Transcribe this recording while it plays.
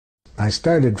I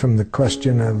started from the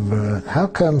question of how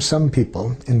come some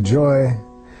people enjoy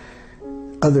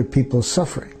other people's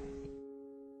suffering?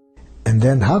 And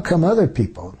then how come other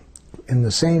people in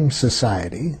the same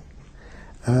society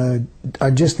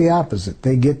are just the opposite?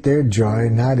 They get their joy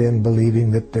not in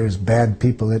believing that there's bad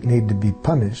people that need to be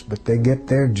punished, but they get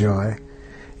their joy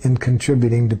in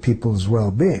contributing to people's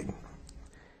well-being.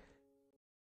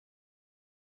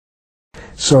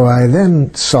 So I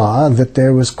then saw that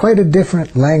there was quite a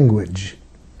different language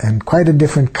and quite a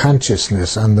different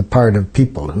consciousness on the part of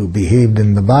people who behaved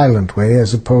in the violent way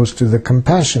as opposed to the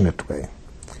compassionate way.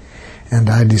 And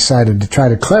I decided to try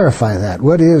to clarify that.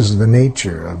 What is the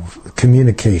nature of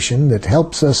communication that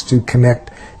helps us to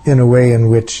connect in a way in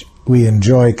which we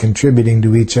enjoy contributing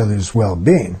to each other's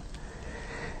well-being?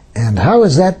 And how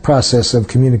is that process of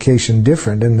communication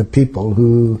different in the people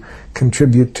who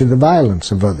contribute to the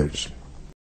violence of others?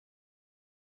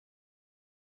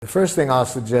 The first thing I'll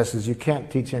suggest is you can't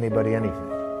teach anybody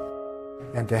anything.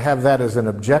 And to have that as an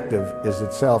objective is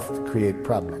itself to create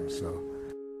problems.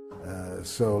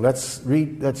 So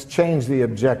let's change the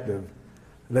objective.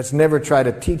 Let's never try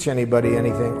to teach anybody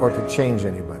anything or to change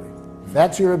anybody. If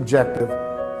that's your objective,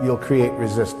 you'll create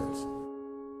resistance.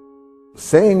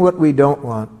 Saying what we don't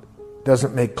want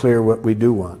doesn't make clear what we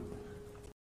do want.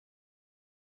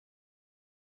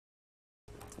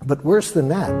 But worse than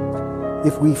that,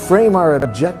 if we frame our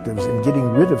objectives in getting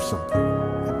rid of something,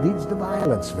 it leads to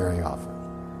violence very often.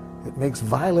 It makes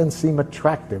violence seem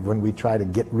attractive when we try to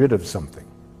get rid of something.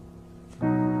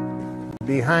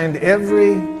 Behind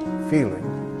every feeling,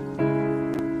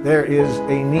 there is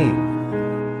a need.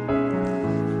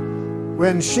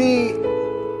 When she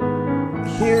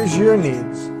hears your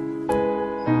needs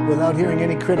without hearing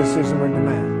any criticism or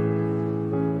demand,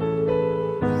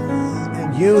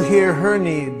 and you hear her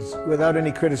needs without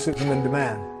any criticism and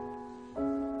demand,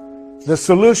 the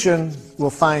solution will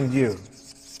find you.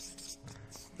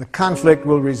 The conflict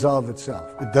will resolve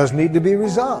itself. It does need to be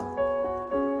resolved.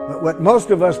 But what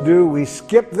most of us do, we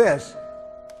skip this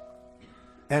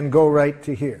and go right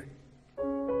to here.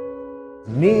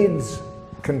 Needs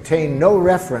contain no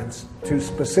reference to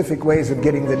specific ways of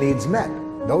getting the needs met.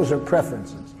 Those are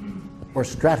preferences or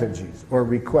strategies or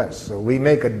requests. So we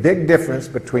make a big difference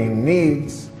between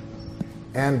needs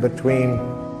and between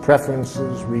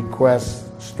preferences, requests,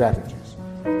 strategies.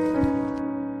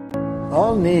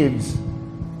 All needs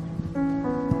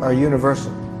are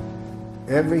universal.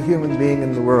 Every human being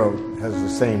in the world has the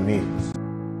same needs.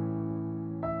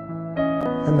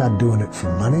 I'm not doing it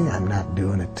for money. I'm not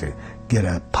doing it to get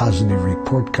a positive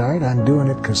report card. I'm doing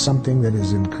it because something that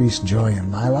has increased joy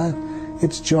in my life,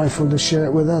 it's joyful to share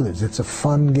it with others. It's a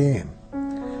fun game.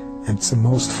 It's the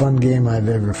most fun game I've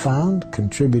ever found,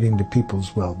 contributing to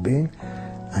people's well-being.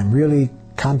 I'm really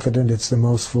confident it's the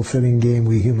most fulfilling game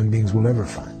we human beings will ever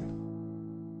find.